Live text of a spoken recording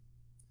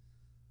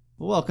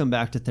Welcome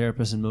back to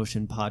Therapist in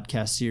Motion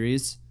podcast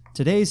series.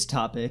 Today's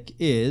topic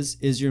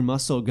is your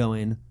muscle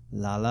going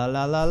la la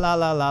la la la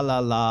la la la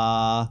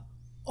la,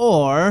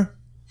 or...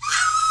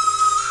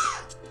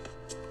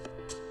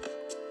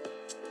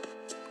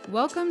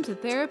 Welcome to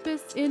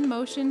Therapists in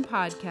Motion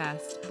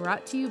podcast,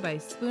 brought to you by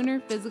Spooner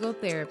Physical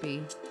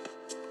Therapy.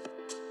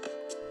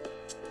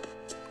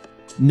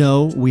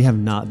 No, we have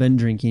not been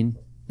drinking.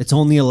 It's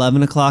only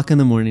 11 o'clock in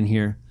the morning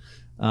here.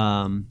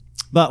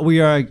 But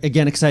we are,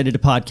 again, excited to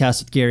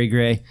podcast with Gary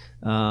Gray.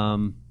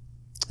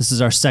 This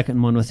is our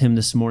second one with him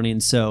this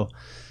morning. So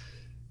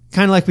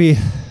kind of like we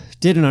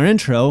did in our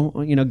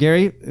intro, you know,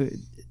 Gary,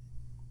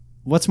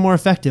 what's more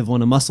effective,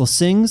 when a muscle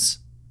sings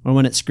or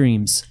when it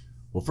screams?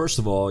 Well, first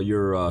of all,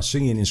 your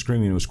singing and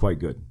screaming was quite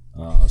good.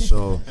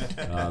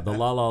 The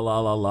la la la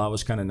la la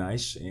was kind of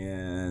nice,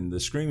 and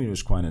the screaming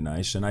was kind of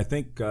nice. And I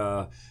think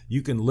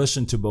you can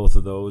listen to both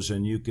of those,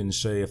 and you can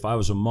say, if I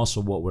was a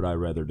muscle, what would I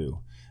rather do?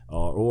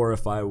 Or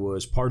if I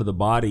was part of the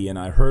body and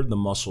I heard the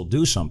muscle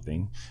do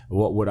something,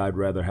 what would I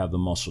rather have the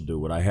muscle do?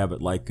 Would I have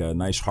it like a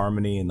nice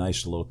harmony, a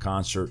nice little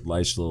concert,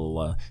 nice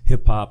little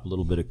hip-hop, a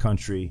little bit of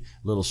country,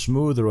 a little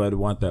smooth, or I'd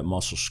want that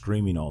muscle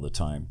screaming all the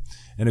time?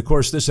 And, of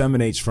course, this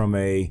emanates from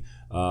a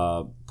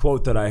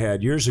quote that I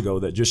had years ago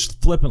that just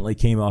flippantly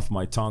came off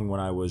my tongue when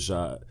I was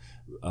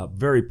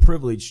very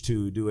privileged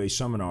to do a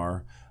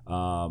seminar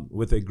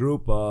with a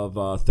group of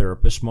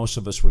therapists. Most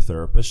of us were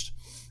therapists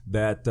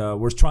that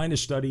were trying to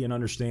study and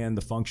understand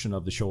the function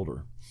of the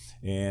shoulder.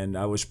 And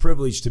I was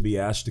privileged to be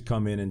asked to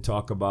come in and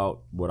talk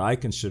about what I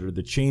consider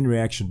the chain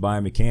reaction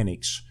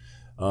biomechanics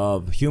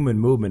of human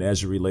movement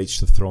as it relates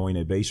to throwing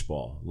a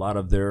baseball. A lot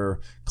of their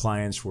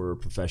clients were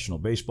professional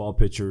baseball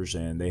pitchers,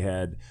 and they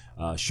had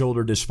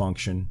shoulder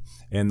dysfunction.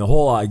 And the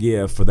whole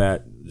idea for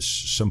that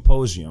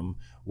symposium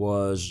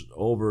was,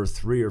 over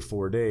 3 or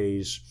 4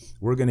 days,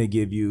 we're going to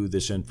give you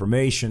this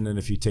information, and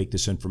if you take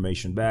this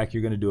information back,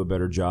 you're going to do a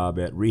better job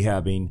at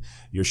rehabbing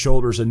your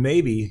shoulders and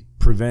maybe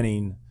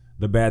preventing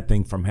the bad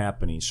thing from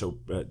happening. So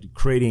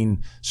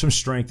creating some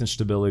strength and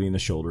stability in the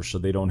shoulders so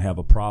they don't have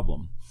a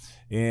problem.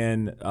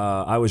 And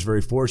I was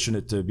very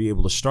fortunate to be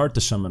able to start the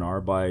seminar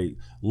by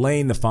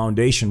laying the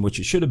foundation, which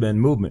it should have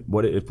been movement.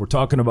 If we're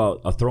talking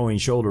about a throwing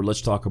shoulder,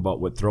 let's talk about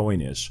what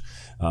throwing is.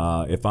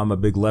 If I'm a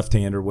big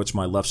left-hander, what's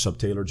my left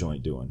subtalar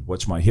joint doing?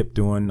 What's my hip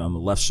doing on the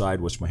left side?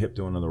 What's my hip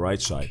doing on the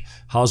right side?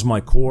 How's my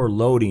core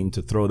loading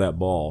to throw that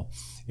ball?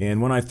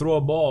 And when I throw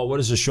a ball, what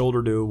does the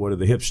shoulder do? What do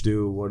the hips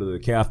do? What do the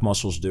calf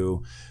muscles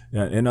do?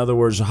 In other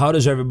words, how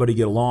does everybody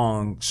get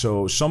along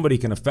so somebody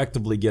can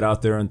effectively get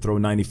out there and throw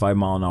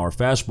 95-mile-an-hour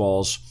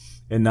fastballs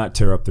and not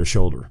tear up their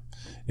shoulder?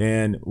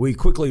 And we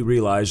quickly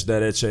realized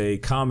that it's a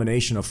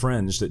combination of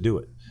friends that do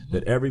it,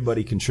 that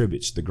everybody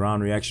contributes. The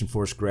ground reaction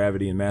force,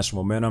 gravity, and mass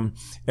momentum.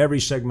 Every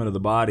segment of the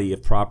body,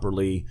 if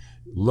properly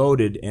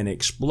loaded and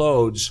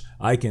explodes,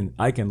 I can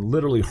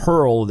literally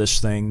hurl this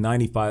thing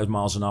 95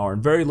 miles an hour,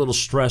 and very little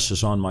stress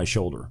is on my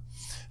shoulder.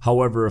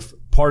 However, if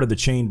part of the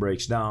chain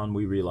breaks down,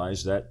 we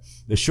realize that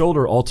the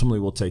shoulder ultimately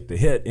will take the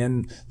hit.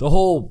 And the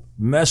whole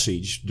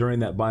message during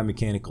that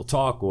biomechanical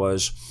talk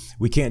was,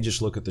 we can't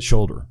just look at the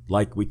shoulder.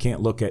 Like, we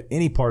can't look at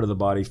any part of the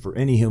body for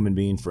any human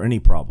being for any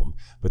problem.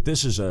 But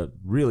this is a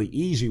really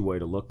easy way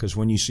to look, because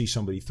when you see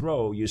somebody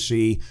throw, you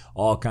see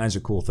all kinds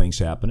of cool things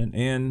happening.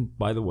 And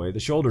by the way, the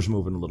shoulder's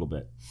moving a little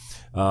bit.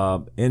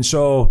 And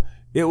so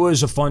it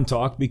was a fun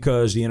talk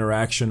because the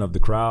interaction of the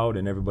crowd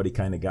and everybody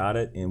kind of got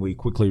it. And we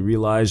quickly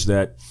realized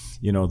that,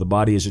 you know, the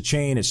body is a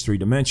chain. It's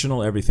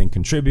three-dimensional. Everything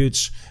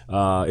contributes.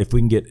 If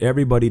we can get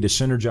everybody to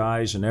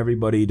synergize and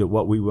everybody to,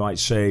 what we might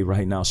say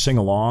right now, sing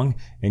along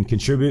and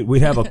contribute,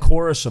 we'd have a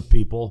chorus of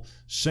people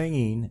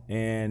singing,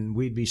 and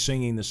we'd be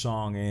singing the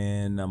song,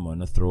 and I'm going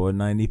to throw a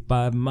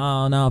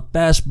 95-mile-an-hour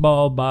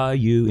fastball by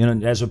you,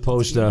 and as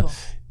opposed to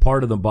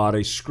part of the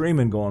body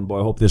screaming, going, boy,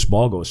 I hope this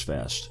ball goes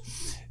fast.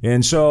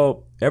 And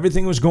so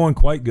everything was going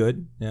quite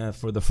good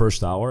for the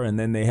first hour, and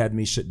then they had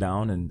me sit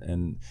down,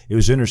 and it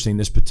was interesting.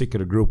 This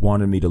particular group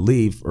wanted me to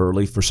leave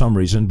early for some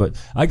reason, but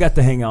I got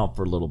to hang out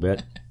for a little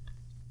bit.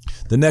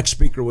 The next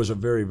speaker was a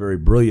very, very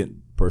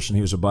brilliant person.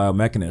 He was a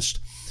biomechanist,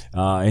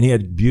 and he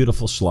had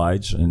beautiful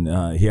slides,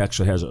 and he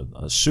actually has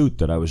a suit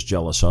that I was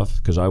jealous of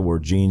because I wore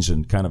jeans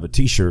and kind of a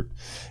T-shirt.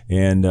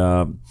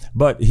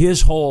 But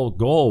his whole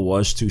goal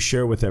was to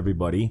share with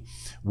everybody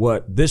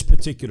what this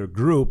particular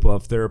group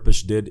of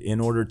therapists did in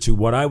order to,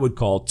 what I would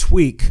call,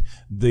 tweak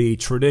the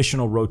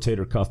traditional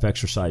rotator cuff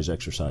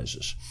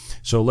exercises.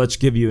 So let's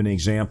give you an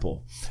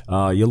example.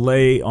 You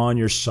lay on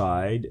your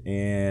side,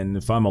 and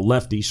if I'm a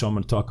lefty, so I'm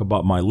going to talk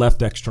about my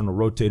left external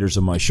rotators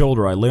of my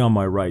shoulder, I lay on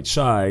my right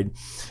side,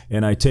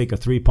 and I take a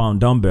 3-pound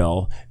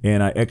dumbbell,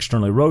 and I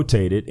externally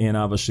rotate it, and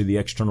obviously the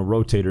external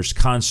rotators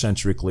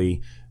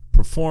concentrically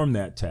perform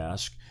that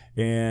task.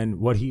 And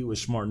what he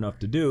was smart enough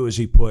to do is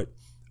he put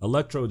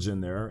electrodes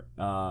in there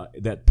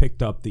that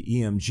picked up the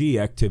EMG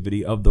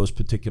activity of those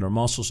particular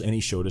muscles, and he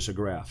showed us a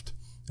graph.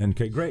 And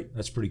okay, great,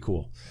 that's pretty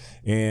cool.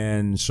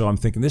 And so I'm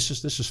thinking, this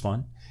is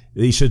fun.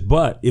 He said,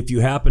 but if you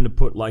happen to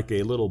put like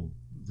a little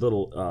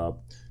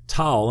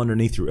towel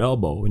underneath your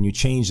elbow and you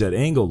change that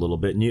angle a little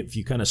bit, and if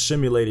you kind of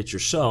simulate it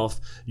yourself,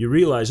 you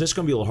realize it's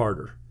going to be a little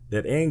harder.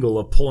 That angle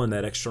of pulling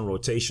that external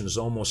rotation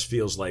almost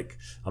feels like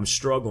I'm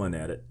struggling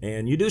at it.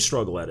 And you do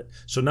struggle at it.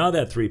 So now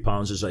that 3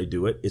 pounds as I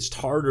do it, it's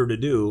harder to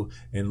do.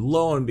 And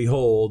lo and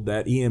behold,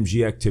 that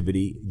EMG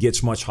activity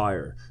gets much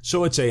higher.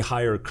 So it's a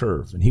higher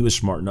curve. And he was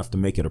smart enough to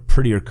make it a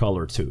prettier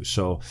color too.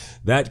 So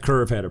that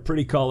curve had a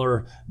pretty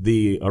color.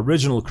 The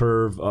original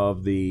curve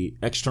of the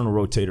external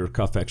rotator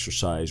cuff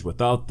exercise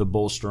without the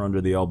bolster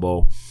under the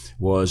elbow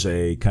was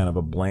a kind of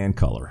a bland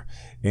color.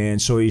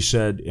 And so he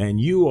said, and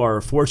you are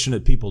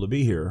fortunate people to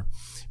be here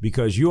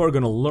because you are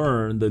going to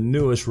learn the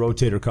newest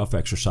rotator cuff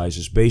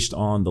exercises based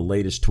on the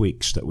latest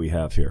tweaks that we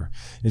have here.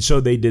 And so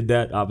they did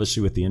that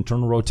obviously with the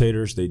internal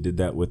rotators. They did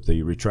that with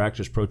the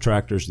retractors,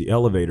 protractors, the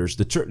elevators.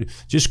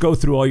 Just go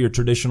through all your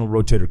traditional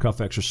rotator cuff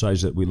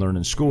exercise that we learn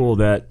in school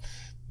that,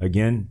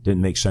 again,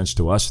 didn't make sense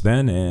to us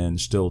then and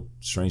still,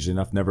 strangely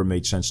enough, never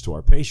made sense to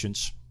our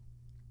patients.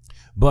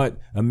 But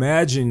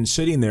imagine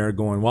sitting there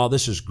going, wow,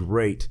 this is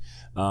great.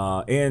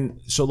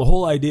 And so the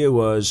whole idea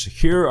was,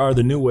 here are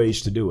the new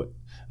ways to do it.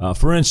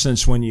 For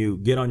instance, when you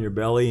get on your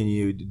belly and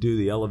you do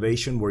the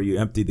elevation where you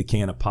empty the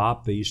can of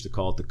pop, they used to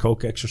call it the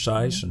Coke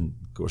exercise, and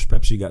of course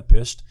Pepsi got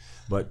pissed.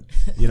 But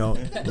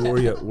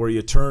where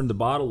you turn the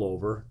bottle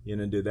over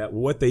and do that.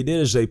 Well, what they did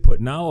is they put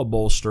now a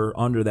bolster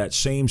under that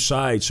same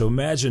side. So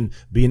imagine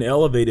being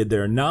elevated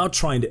there, now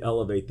trying to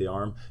elevate the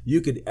arm. You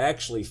could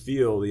actually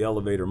feel the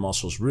elevator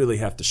muscles really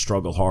have to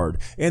struggle hard,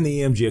 and the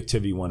EMG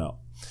activity went up.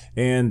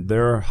 And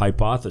their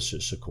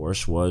hypothesis, of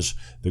course, was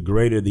the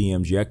greater the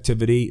EMG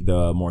activity,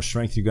 the more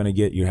strength you're going to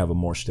get, you have a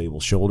more stable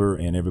shoulder,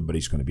 and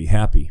everybody's going to be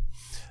happy.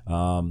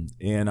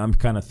 And I'm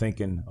kind of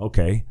thinking,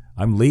 okay,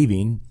 I'm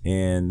leaving,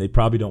 and they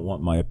probably don't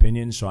want my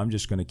opinion, so I'm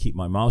just going to keep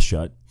my mouth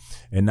shut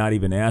and not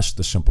even ask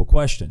the simple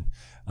question.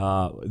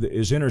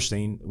 It's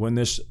interesting, when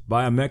this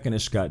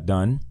biomechanist got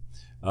done,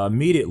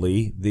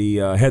 immediately the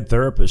head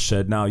therapist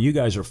said, now you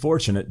guys are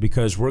fortunate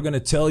because we're going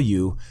to tell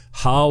you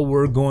how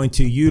we're going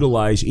to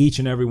utilize each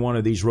and every one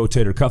of these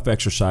rotator cuff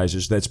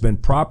exercises that's been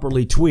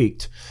properly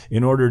tweaked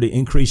in order to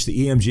increase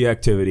the EMG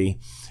activity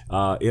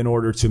in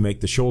order to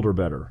make the shoulder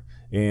better.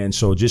 And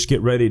so just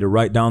get ready to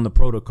write down the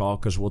protocol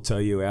because we'll tell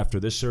you after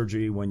this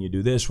surgery when you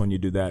do this, when you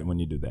do that, and when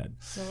you do that.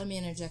 So let me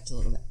interject a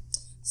little bit.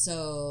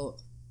 So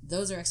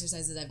those are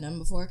exercises I've done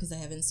before because I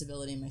have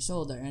instability in my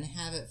shoulder, and I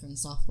have it from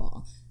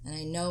softball. And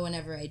I know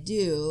whenever I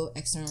do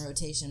external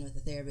rotation with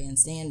the TheraBand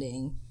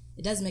standing,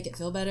 it does make it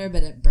feel better,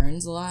 but it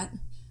burns a lot.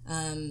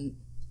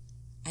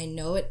 I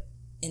know it,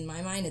 in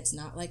my mind, it's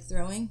not like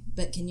throwing,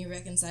 but can you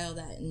reconcile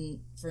that?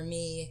 And for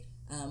me,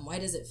 why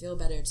does it feel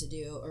better to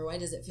do, or why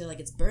does it feel like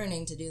it's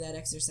burning to do that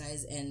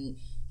exercise, and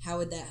how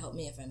would that help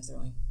me if I'm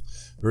throwing?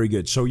 Very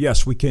good. So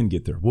yes, we can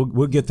get there.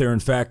 We'll get there. In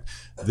fact,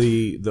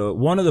 the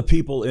one of the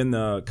people in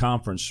the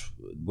conference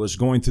was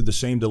going through the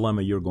same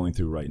dilemma you're going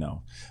through right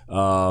now,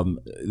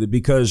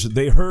 because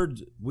they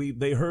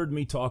heard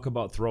me talk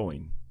about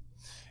throwing,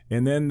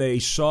 and then they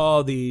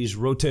saw these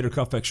rotator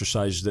cuff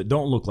exercises that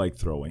don't look like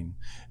throwing,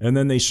 and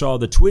then they saw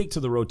the tweak to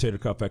the rotator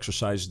cuff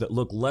exercises that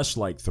look less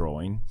like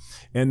throwing,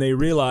 and they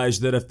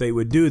realized that if they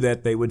would do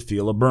that, they would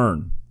feel a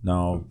burn.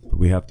 Now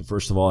we have to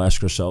first of all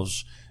ask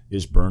ourselves,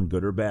 is burn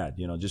good or bad?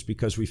 Just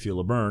because we feel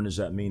a burn, does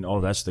that mean,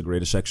 oh, that's the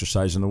greatest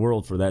exercise in the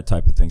world for that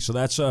type of thing? So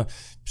that's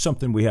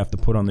something we have to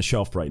put on the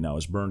shelf right now.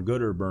 Is burn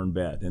good or burn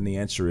bad? And the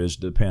answer is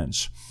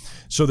depends.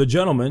 So the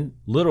gentleman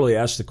literally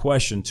asked the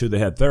question to the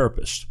head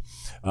therapist.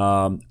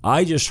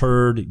 I just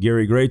heard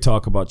Gary Gray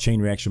talk about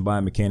chain reaction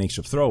biomechanics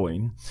of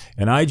throwing,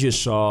 and I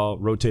just saw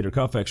rotator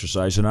cuff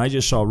exercise, and I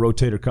just saw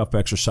rotator cuff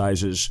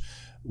exercises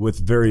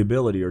with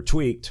variability or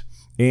tweaked.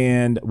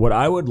 And what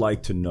I would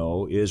like to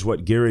know is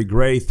what Gary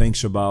Gray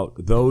thinks about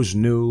those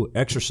new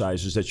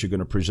exercises that you're going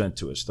to present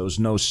to us, those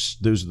new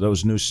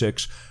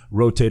 6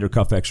 rotator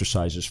cuff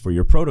exercises for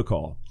your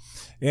protocol.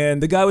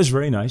 And the guy was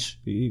very nice,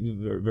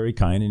 very, very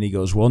kind, and he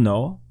goes, well,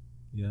 no,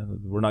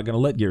 we're not going to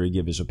let Gary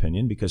give his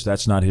opinion because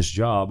that's not his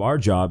job. Our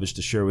job is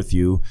to share with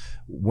you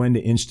when to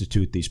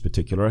institute these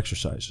particular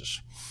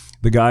exercises.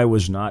 The guy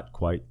was not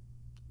quite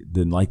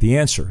didn't like the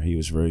answer. He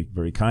was very,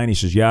 very kind. He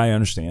says, yeah, I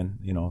understand.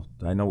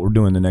 I know what we're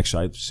doing the next.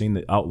 I've seen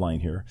the outline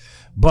here.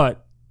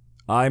 But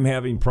I'm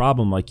having a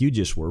problem like you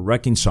just were,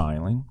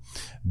 reconciling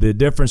the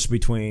difference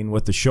between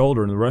what the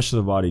shoulder and the rest of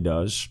the body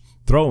does,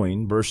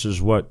 throwing,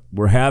 versus what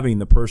we're having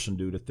the person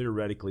do to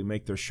theoretically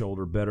make their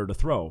shoulder better to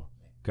throw.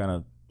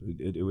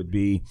 It would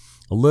be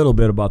a little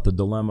bit about the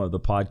dilemma of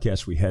the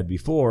podcast we had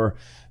before.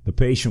 The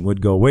patient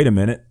would go, wait a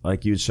minute,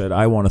 like you said,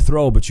 I want to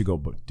throw, but you go,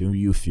 but do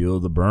you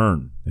feel the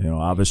burn?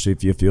 Obviously,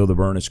 if you feel the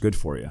burn, it's good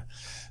for you.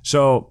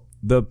 So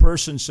the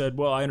person said,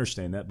 well, I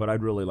understand that, but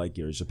I'd really like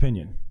Gary's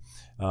opinion.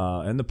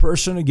 And the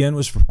person, again,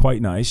 was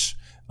quite nice.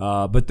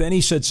 But then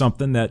he said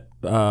something that,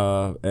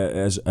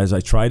 as I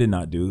try to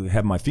not do,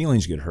 have my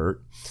feelings get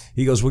hurt.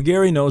 He goes, well,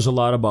 Gary knows a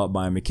lot about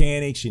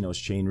biomechanics. He knows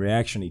chain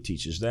reaction. He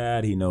teaches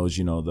that. He knows,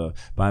 the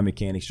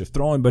biomechanics of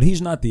throwing, but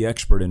he's not the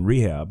expert in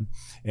rehab.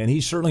 And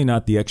he's certainly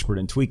not the expert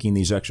in tweaking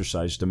these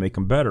exercises to make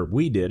them better.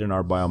 We did, and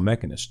our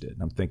biomechanists did.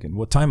 And I'm thinking,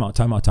 well, time out.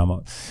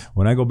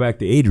 When I go back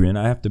to Adrian,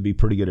 I have to be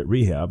pretty good at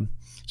rehab.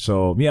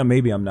 So, yeah,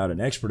 maybe I'm not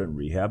an expert in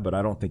rehab, but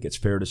I don't think it's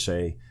fair to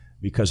say,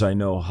 because I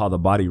know how the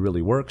body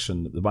really works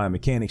and the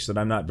biomechanics, that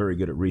I'm not very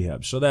good at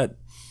rehab. So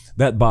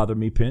that bothered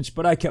me, Pinch,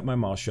 but I kept my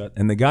mouth shut.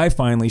 And the guy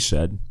finally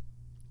said,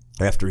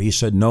 after he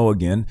said no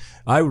again,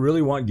 I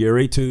really want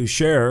Gary to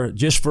share,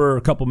 just for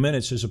a couple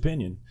minutes, his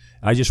opinion.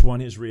 I just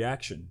want his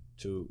reaction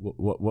to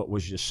what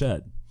was just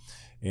said.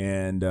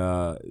 And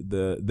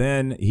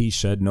then he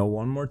said no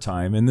one more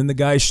time. And then the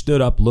guy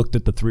stood up, looked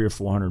at the 300 or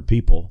 400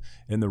 people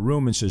in the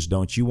room and says,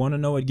 don't you want to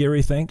know what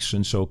Gary thinks?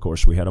 And so, of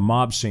course, we had a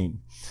mob scene.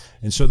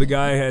 And so the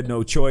guy had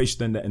no choice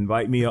than to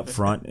invite me up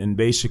front and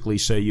basically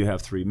say, you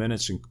have 3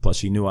 minutes. And plus,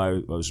 he knew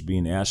I was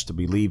being asked to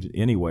be leave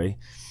anyway.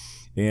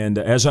 And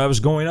as I was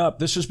going up,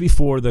 this is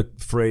before the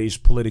phrase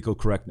political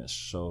correctness.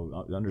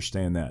 So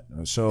understand that.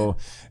 So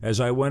as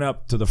I went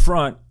up to the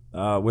front,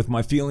 with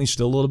my feelings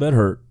still a little bit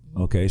hurt,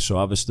 okay, so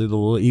obviously the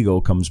little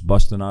ego comes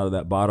busting out of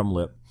that bottom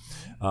lip.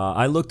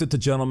 I looked at the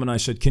gentleman. I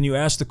said, can you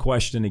ask the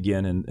question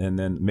again, and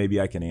then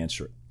maybe I can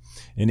answer it?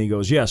 And he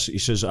goes, yes. He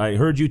says, I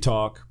heard you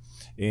talk,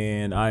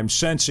 and I'm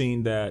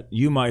sensing that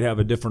you might have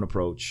a different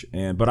approach,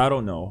 but I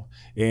don't know.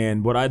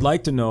 And what I'd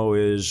like to know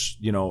is,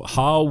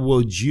 how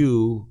would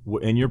you,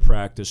 in your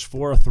practice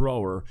for a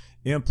thrower,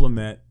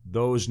 implement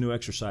those new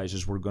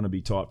exercises we're going to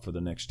be taught for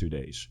the next 2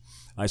 days?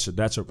 I said,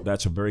 that's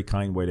a very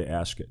kind way to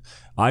ask it.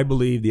 I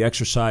believe the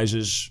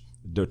exercises,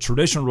 the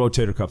traditional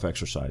rotator cuff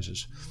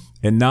exercises,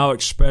 and now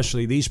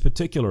especially these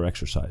particular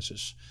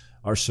exercises,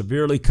 are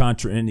severely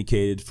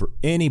contraindicated for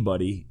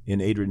anybody in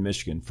Adrian,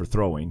 Michigan for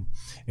throwing,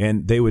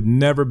 and they would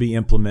never be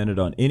implemented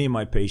on any of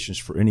my patients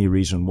for any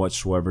reason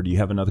whatsoever. Do you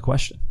have another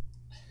question?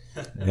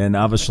 And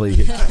obviously,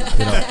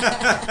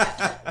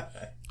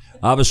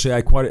 obviously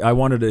I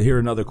wanted to hear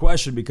another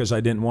question because I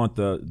didn't want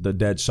the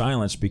dead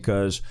silence,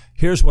 because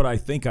here's what I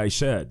think I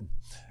said.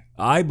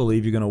 I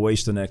believe you're going to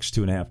waste the next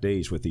 2.5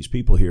 days with these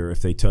people here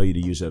if they tell you to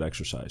use that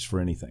exercise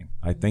for anything.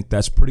 I think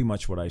that's pretty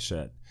much what I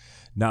said.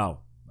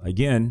 Now,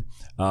 again,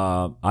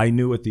 I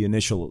knew what the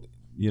initial,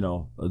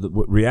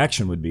 what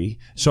reaction would be.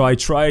 So I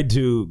tried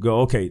to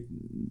go, okay,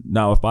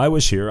 now if I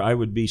was here, I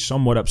would be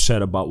somewhat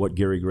upset about what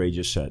Gary Gray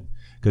just said,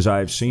 because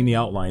I've seen the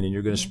outline, and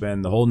you're going to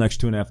spend the whole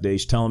next 2.5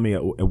 days telling me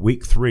at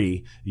week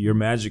 3, you're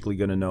magically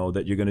going to know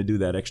that you're going to do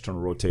that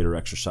external rotator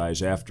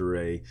exercise after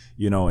an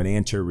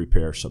anterior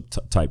repair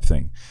type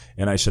thing.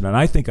 And I said, and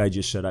I think I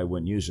just said I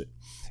wouldn't use it.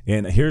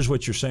 And here's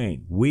what you're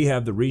saying. We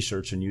have the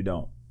research and you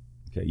don't.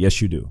 Okay, yes,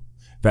 you do.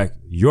 In fact,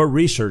 your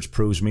research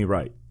proves me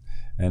right.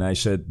 And I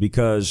said,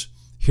 because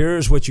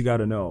here's what you got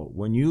to know.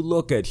 When you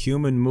look at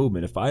human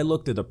movement, if I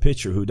looked at a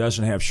pitcher who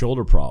doesn't have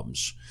shoulder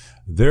problems,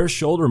 their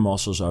shoulder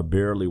muscles are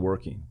barely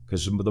working,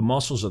 because the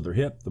muscles of their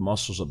hip, the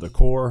muscles of their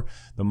core,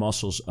 the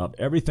muscles of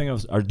everything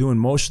else are doing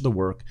most of the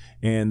work.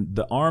 And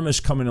the arm is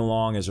coming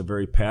along as a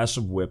very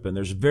passive whip. And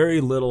there's very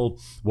little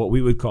what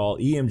we would call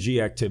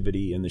EMG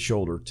activity in the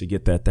shoulder to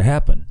get that to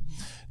happen.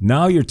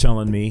 Now you're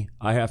telling me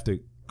I have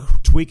to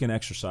tweak an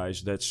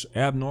exercise that's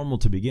abnormal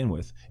to begin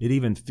with. It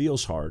even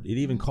feels hard. It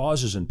even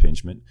causes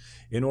impingement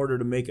in order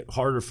to make it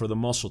harder for the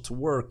muscle to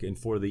work and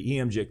for the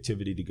EMG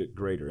activity to get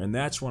greater. And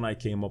that's when I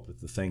came up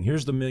with the thing.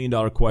 Here's the $1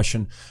 million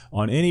question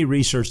on any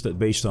research that's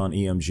based on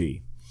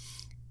EMG.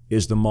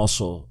 Is the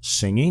muscle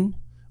singing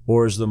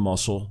or is the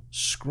muscle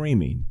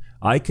screaming?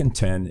 I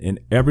contend in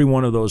every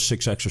one of those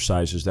 6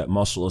 exercises that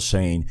muscle is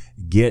saying,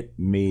 get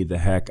me the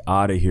heck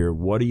out of here.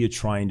 What are you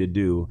trying to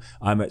do?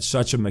 I'm at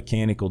such a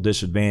mechanical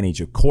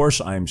disadvantage. Of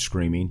course I'm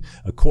screaming.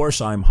 Of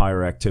course I'm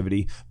higher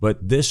activity.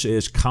 But this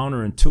is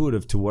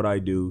counterintuitive to what I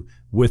do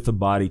with the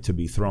body to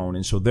be thrown.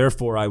 And so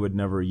therefore I would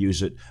never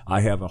use it.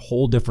 I have a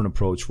whole different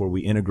approach where we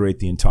integrate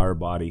the entire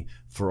body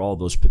for all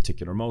those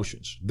particular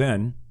motions.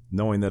 Then,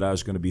 knowing that I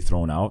was going to be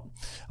thrown out,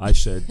 I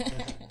said,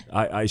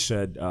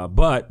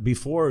 but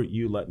before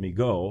you let me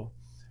go,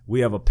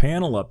 we have a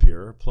panel up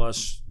here,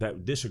 plus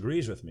that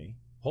disagrees with me.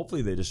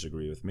 Hopefully they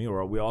disagree with me,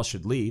 or we all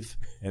should leave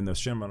and the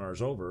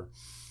seminar's over.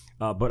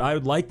 But I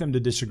would like them to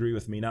disagree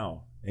with me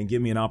now and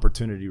give me an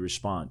opportunity to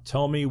respond.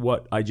 Tell me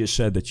what I just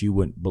said that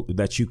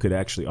you could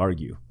actually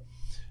argue.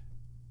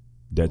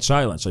 Dead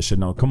silence. I said,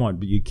 no, come on,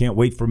 but you can't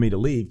wait for me to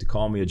leave to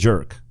call me a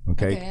jerk.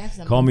 Okay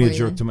call me a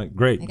jerk to my.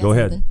 Great, go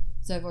ahead.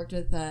 So I've worked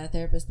with a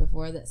therapist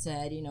before that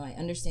said, I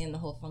understand the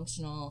whole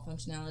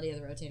functionality of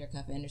the rotator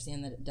cuff. I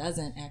understand that it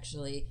doesn't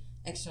actually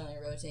externally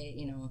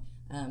rotate,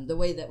 the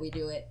way that we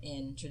do it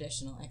in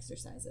traditional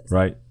exercises.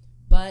 Right.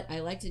 But I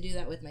like to do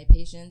that with my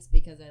patients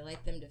because I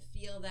like them to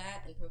feel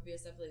that and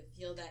proprioceptively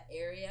feel that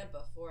area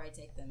before I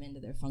take them into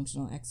their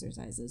functional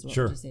exercises. What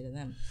would you say to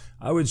them?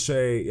 I would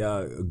say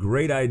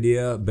great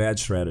idea, bad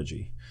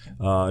strategy.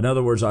 In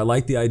other words, I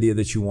like the idea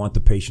that you want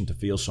the patient to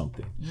feel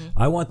something.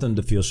 I want them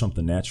to feel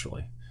something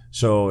naturally.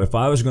 So if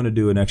I was going to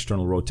do an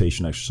external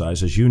rotation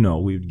exercise, as you know,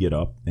 we would get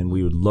up and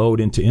we would load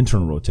into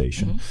internal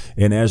rotation.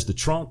 And as the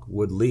trunk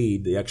would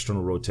lead the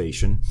external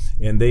rotation,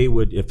 and they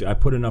would, if I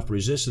put enough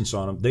resistance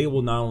on them, they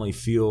will not only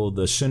feel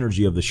the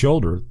synergy of the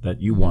shoulder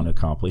that you want to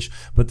accomplish,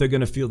 but they're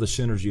going to feel the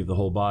synergy of the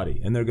whole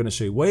body. And they're going to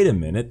say, wait a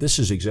minute, this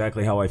is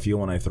exactly how I feel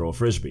when I throw a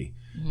Frisbee.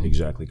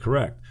 Exactly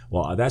correct.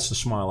 Well, that's the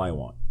smile I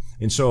want.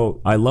 And so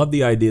I love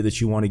the idea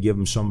that you want to give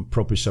them some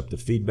proprioceptive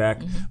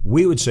feedback.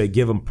 We would say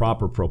give them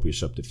proper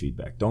proprioceptive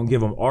feedback. Don't give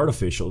them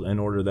artificial in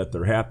order that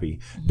they're happy.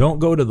 Don't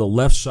go to the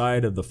left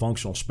side of the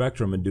functional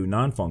spectrum and do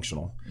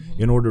non-functional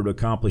in order to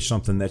accomplish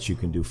something that you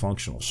can do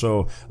functional.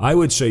 So I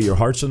would say your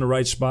heart's in the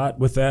right spot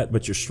with that,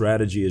 but your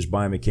strategy is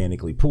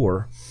biomechanically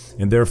poor.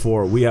 And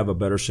therefore, we have a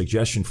better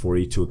suggestion for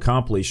you to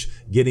accomplish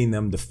getting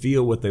them to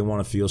feel what they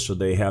want to feel so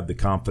they have the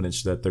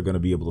confidence that they're going to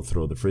be able to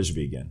throw the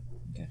Frisbee again.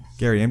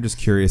 Gary, I'm just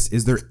curious,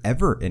 is there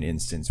ever an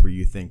instance where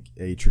you think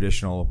a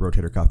traditional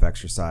rotator cuff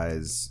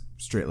exercise,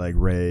 straight leg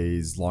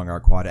raise, long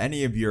arc quad,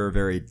 any of your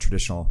very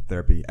traditional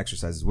therapy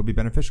exercises would be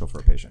beneficial for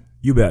a patient?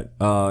 You bet.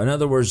 In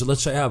other words,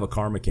 let's say I have a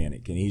car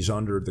mechanic and he's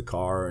under the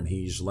car and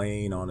he's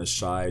laying on his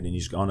side and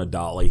he's on a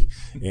dolly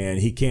and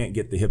he can't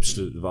get the hips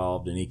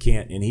involved and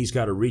he's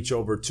got to reach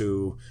over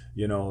to,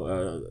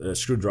 a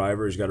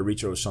screwdriver. He's got to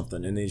reach over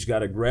something and he's got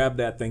to grab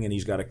that thing and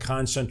he's got to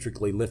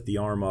concentrically lift the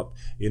arm up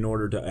in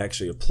order to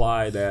actually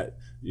apply that,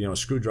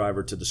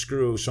 screwdriver to the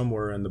screw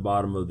somewhere in the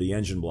bottom of the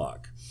engine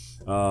block.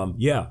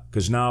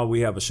 Because now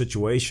we have a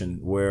situation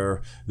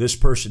where this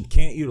person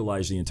can't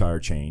utilize the entire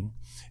chain,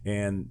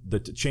 and the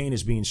chain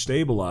is being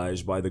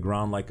stabilized by the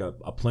ground like a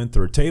plinth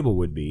or a table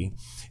would be.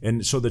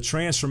 And so the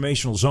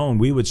transformational zone,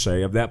 we would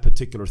say, of that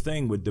particular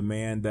thing would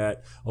demand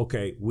that,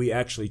 okay, we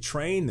actually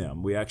train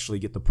them. We actually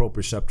get the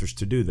proprioceptors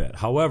to do that.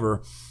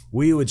 However,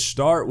 we would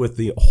start with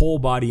the whole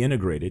body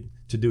integrated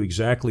to do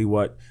exactly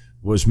what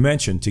was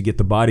mentioned to get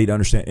the body to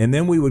understand. And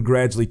then we would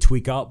gradually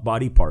tweak out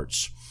body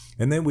parts.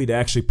 And then we'd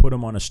actually put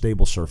them on a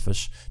stable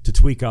surface to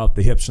tweak out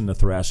the hips and the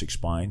thoracic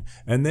spine.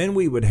 And then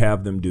we would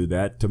have them do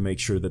that to make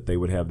sure that they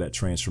would have that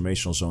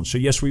transformational zone. So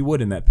yes, we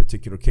would in that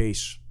particular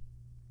case.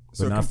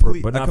 So but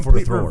a not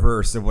complete for a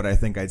reverse of what I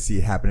think I'd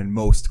see happen in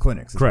most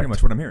clinics. That's Correct. pretty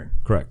much what I'm hearing.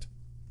 Correct.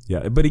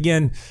 Yeah. But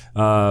again,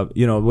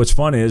 what's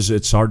fun is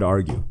it's hard to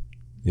argue.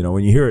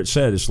 When you hear it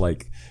said, it's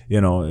like,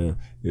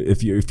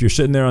 if you're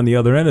sitting there on the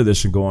other end of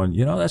this and going,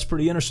 that's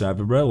pretty interesting. I've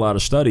read a lot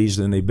of studies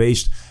and they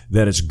based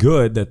that it's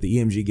good that the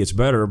EMG gets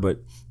better, but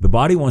the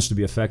body wants to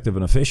be effective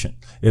and efficient.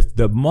 If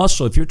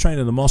you're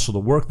training the muscle to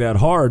work that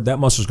hard, that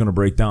muscle's going to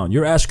break down.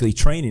 You're actually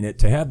training it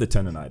to have the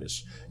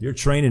tendonitis. You're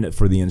training it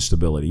for the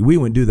instability. We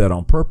wouldn't do that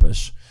on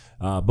purpose.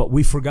 But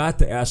we forgot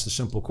to ask the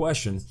simple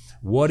question,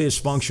 what is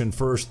function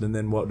first and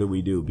then what do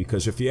we do?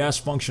 Because if you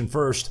ask function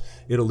first,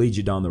 it'll lead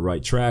you down the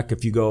right track.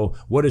 If you go,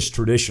 what is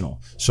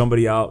traditional?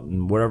 Somebody out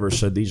and whatever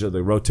said these are the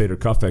rotator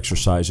cuff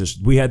exercises.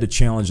 We had to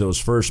challenge those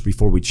first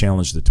before we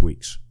challenged the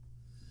tweaks.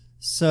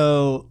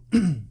 So,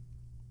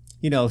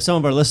 some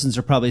of our listeners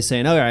are probably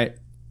saying, all right,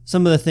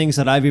 some of the things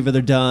that I've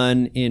either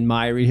done in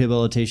my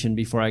rehabilitation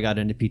before I got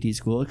into PT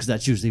school, because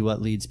that's usually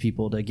what leads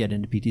people to get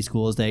into PT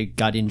school, is they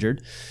got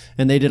injured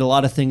and they did a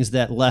lot of things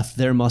that left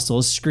their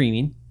muscles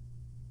screaming.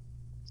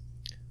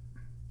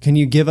 Can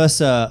you give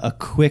us a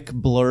quick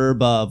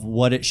blurb of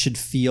what it should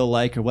feel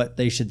like or what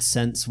they should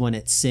sense when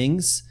it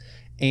sings,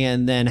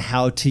 and then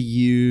how to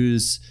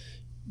use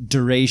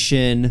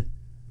duration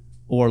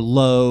or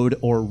load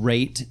or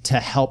rate to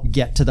help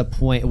get to the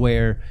point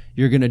where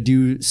you're going to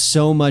do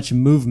so much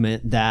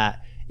movement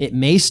that it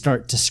may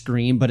start to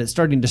scream, but it's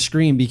starting to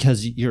scream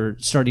because you're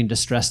starting to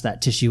stress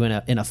that tissue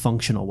in a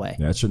functional way?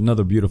 That's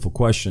another beautiful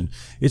question.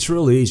 It's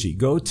really easy.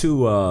 Go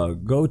to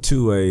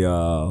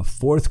a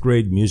fourth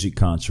grade music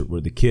concert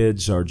where the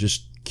kids are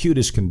just cute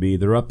as can be.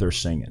 They're up there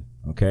singing,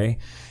 okay?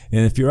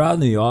 And if you're out in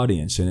the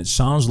audience and it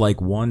sounds like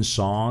one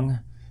song,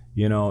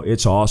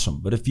 it's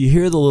awesome. But if you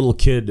hear the little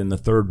kid in the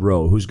third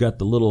row who's got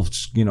the little,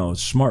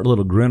 smart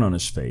little grin on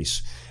his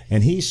face,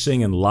 and he's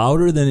singing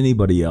louder than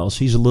anybody else,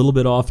 he's a little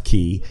bit off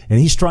key, and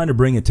he's trying to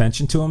bring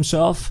attention to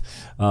himself,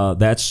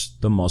 that's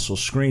the muscle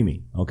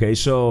screaming. Okay,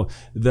 so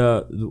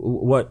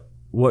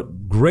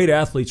what great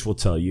athletes will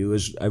tell you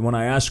is when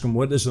I ask them,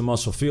 what does the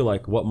muscle feel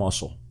like? What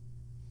muscle?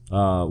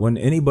 When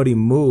anybody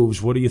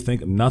moves, what do you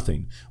think?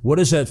 Nothing. What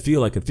does that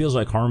feel like? It feels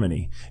like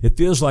harmony. It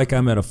feels like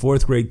I'm at a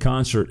fourth grade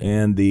concert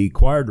and the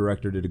choir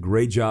director did a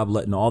great job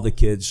letting all the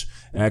kids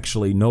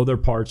actually know their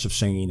parts of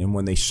singing, and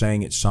when they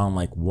sang, it sounded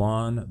like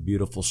one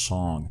beautiful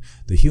song.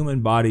 The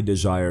human body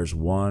desires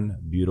one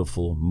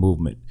beautiful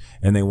movement,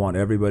 and they want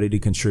everybody to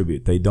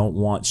contribute. They don't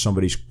want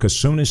because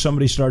soon as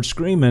somebody starts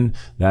screaming,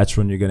 that's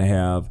when you're going to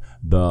have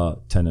the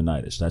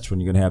tendonitis. That's when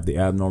you're going to have the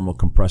abnormal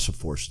compressive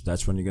force.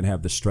 That's when you're going to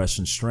have the stress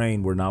and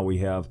strain where now we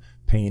have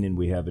pain and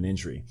we have an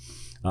injury.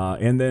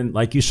 And then,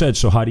 like you said,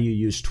 so how do you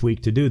use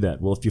tweak to do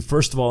that? Well, if you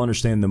first of all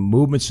understand the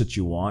movements that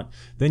you want,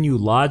 then you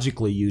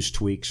logically use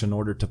tweaks in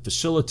order to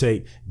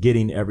facilitate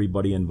getting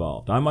everybody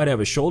involved. I might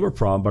have a shoulder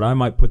problem, but I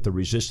might put the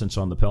resistance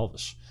on the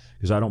pelvis,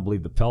 because I don't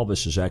believe the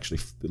pelvis is actually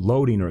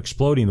loading or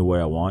exploding the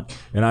way I want.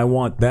 And I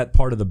want that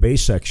part of the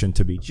bass section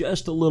to be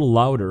just a little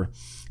louder,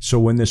 so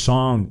when this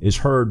song is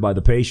heard by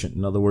the patient,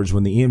 in other words,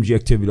 when the EMG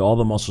activity, all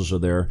the muscles are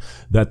there,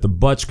 that the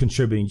butt's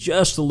contributing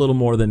just a little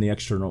more than the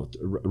external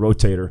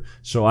rotator,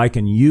 so I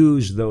can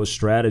use those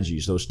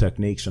strategies, those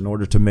techniques, in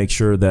order to make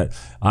sure that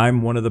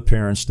I'm one of the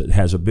parents that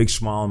has a big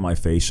smile on my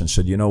face and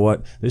said, you know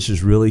what, this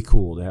is really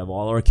cool to have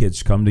all our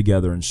kids come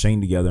together and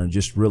sing together and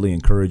just really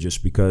encourage us,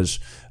 because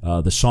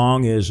the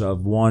song is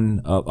of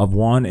one,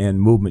 and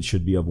movement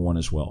should be of one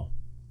as well.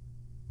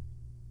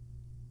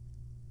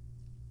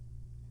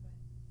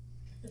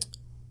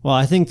 Well,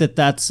 I think that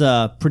that's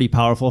pretty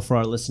powerful for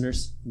our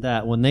listeners,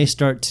 that when they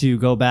start to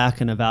go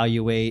back and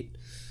evaluate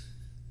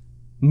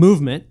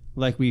movement,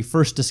 like we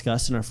first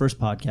discussed in our first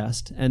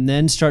podcast, and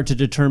then start to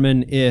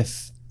determine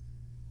if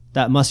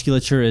that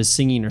musculature is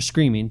singing or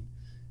screaming,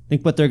 I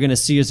think what they're going to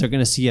see is they're going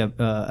to see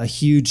a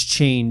huge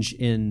change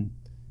in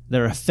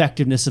their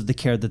effectiveness of the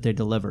care that they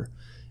deliver.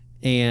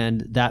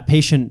 And that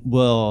patient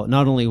will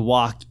not only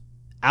walk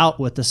out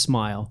with a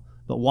smile,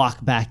 but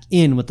walk back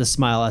in with a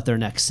smile at their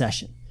next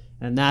session.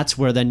 And that's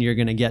where then you're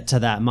going to get to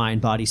that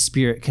mind, body,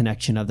 spirit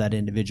connection of that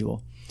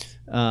individual.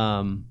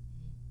 Gary,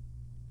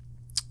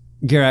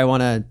 I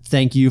want to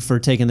thank you for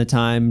taking the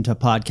time to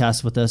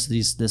podcast with us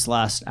this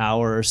last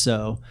hour or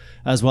so,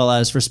 as well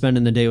as for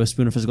spending the day with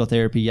Spooner Physical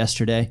Therapy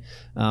yesterday.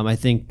 I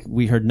think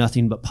we heard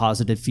nothing but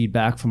positive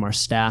feedback from our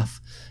staff,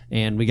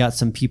 and we got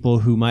some people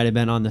who might have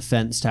been on the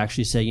fence to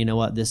actually say, you know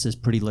what, this is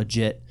pretty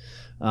legit.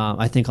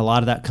 I think a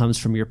lot of that comes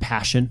from your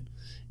passion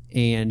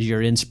and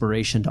your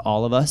inspiration to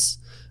all of us.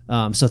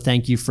 So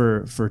thank you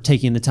for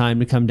taking the time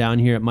to come down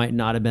here. It might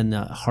not have been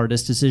the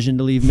hardest decision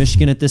to leave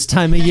Michigan at this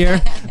time of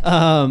year.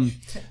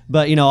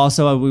 But,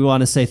 also we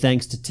want to say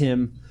thanks to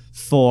Tim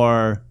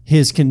for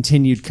his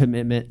continued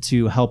commitment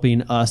to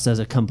helping us as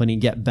a company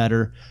get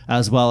better,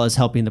 as well as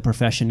helping the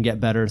profession get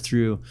better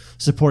through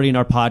supporting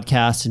our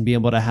podcast and being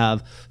able to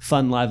have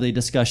fun, lively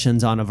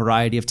discussions on a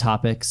variety of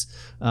topics.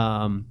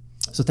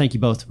 So thank you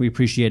both. We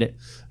appreciate it.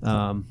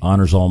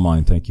 Honor's all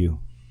mine. Thank you.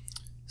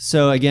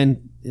 So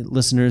again,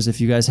 listeners, if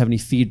you guys have any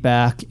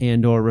feedback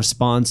and or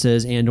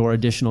responses and or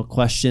additional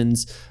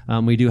questions,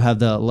 we do have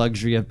the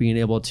luxury of being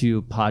able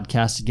to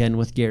podcast again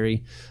with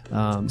Gary.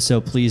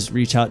 So please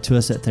reach out to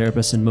us at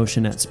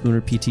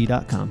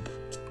therapistinmotion@spoonerpt.com.